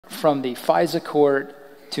from the FISA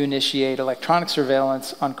court to initiate electronic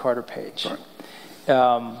surveillance on Carter Page.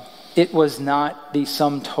 Right. It was not the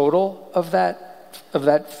sum total of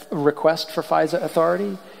that request for FISA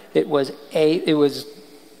authority. It was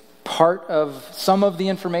part of some of the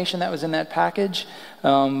information that was in that package,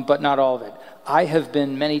 but not all of it. I have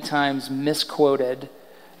been many times misquoted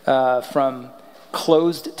from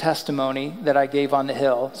closed testimony that I gave on the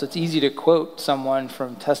Hill. So it's easy to quote someone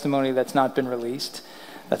from testimony that's not been released.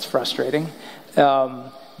 That's frustrating.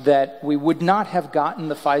 That we would not have gotten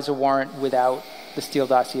the FISA warrant without the Steele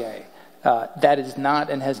dossier. That is not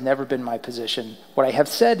and has never been my position. What I have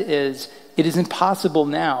said is it is impossible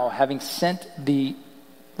now, having sent the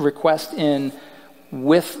request in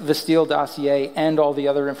with the Steele dossier and all the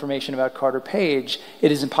other information about Carter Page, it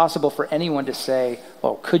is impossible for anyone to say,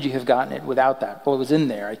 oh, could you have gotten it without that? Well, it was in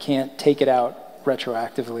there. I can't take it out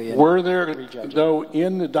retroactively. And were there, though,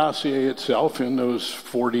 in the dossier itself, in those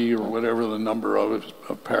 40 or whatever the number of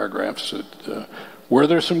paragraphs, were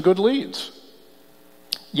there some good leads?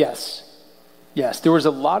 Yes. Yes. There was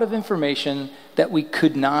a lot of information that we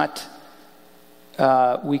could not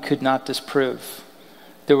disprove.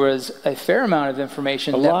 There was a fair amount of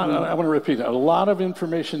information. I want to repeat that. A lot of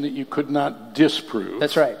information that you could not disprove.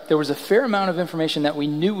 That's right. There was a fair amount of information that we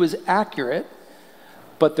knew was accurate,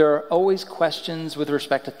 but there are always questions with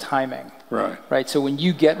respect to timing. Right. Right. So when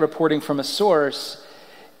you get reporting from a source,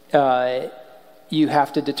 you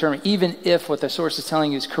have to determine, even if what the source is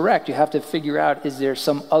telling you is correct, you have to figure out, is there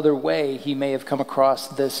some other way he may have come across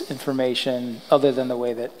this information other than the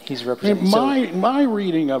way that he's representing? My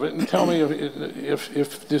reading of it, and tell me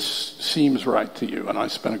if this seems right to you, and I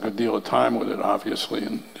spent a good deal of time with it,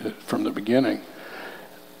 obviously, from the beginning,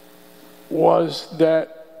 was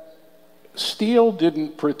that Steele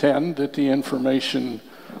didn't pretend that the information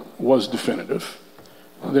was definitive,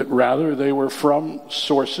 that rather they were from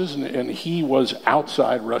sources, and he was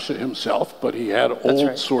outside Russia himself, but he had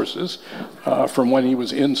old sources from when he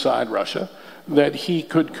was inside Russia, that he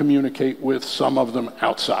could communicate with some of them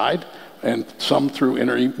outside and some through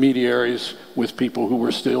intermediaries with people who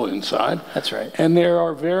were still inside. That's right. And there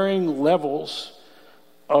are varying levels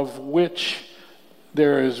of which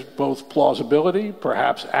there is both plausibility,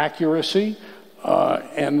 perhaps accuracy,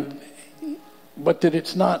 but that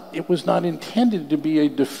it was not intended to be a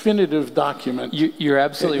definitive document. You're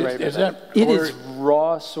absolutely right about that. It is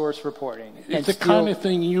raw source reporting. It's the kind of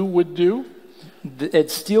thing you would do?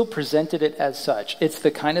 Steele presented it as such. It's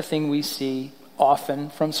the kind of thing we see often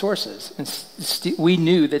from sources. And we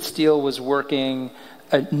knew that Steele was working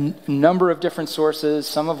a number of different sources,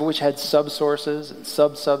 some of which had sub-sources and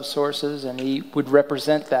sub-sub-sources, and he would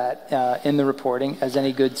represent that in the reporting, as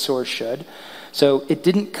any good source should. So it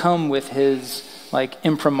didn't come with his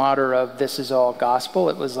imprimatur of this is all gospel.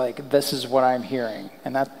 It was like, this is what I'm hearing.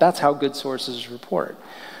 And that's how good sources report.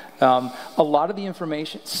 A lot of the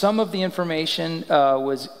information, some of the information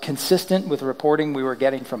was consistent with reporting we were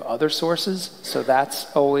getting from other sources. So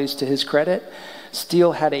that's always to his credit.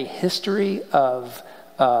 Steele had a history of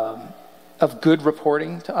good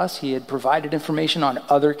reporting to us. He had provided information on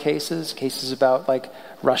other cases about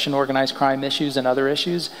Russian organized crime issues and other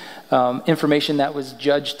issues, information that was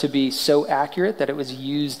judged to be so accurate that it was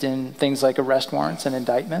used in things like arrest warrants and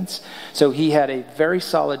indictments. So he had a very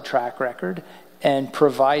solid track record and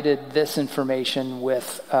provided this information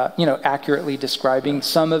with, accurately describing.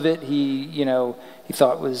 Some of it he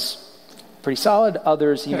thought was pretty solid.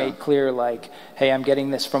 Others he made clear, hey, I'm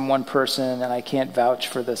getting this from one person and I can't vouch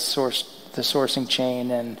for the sourcing chain,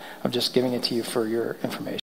 and I'm just giving it to you for your information.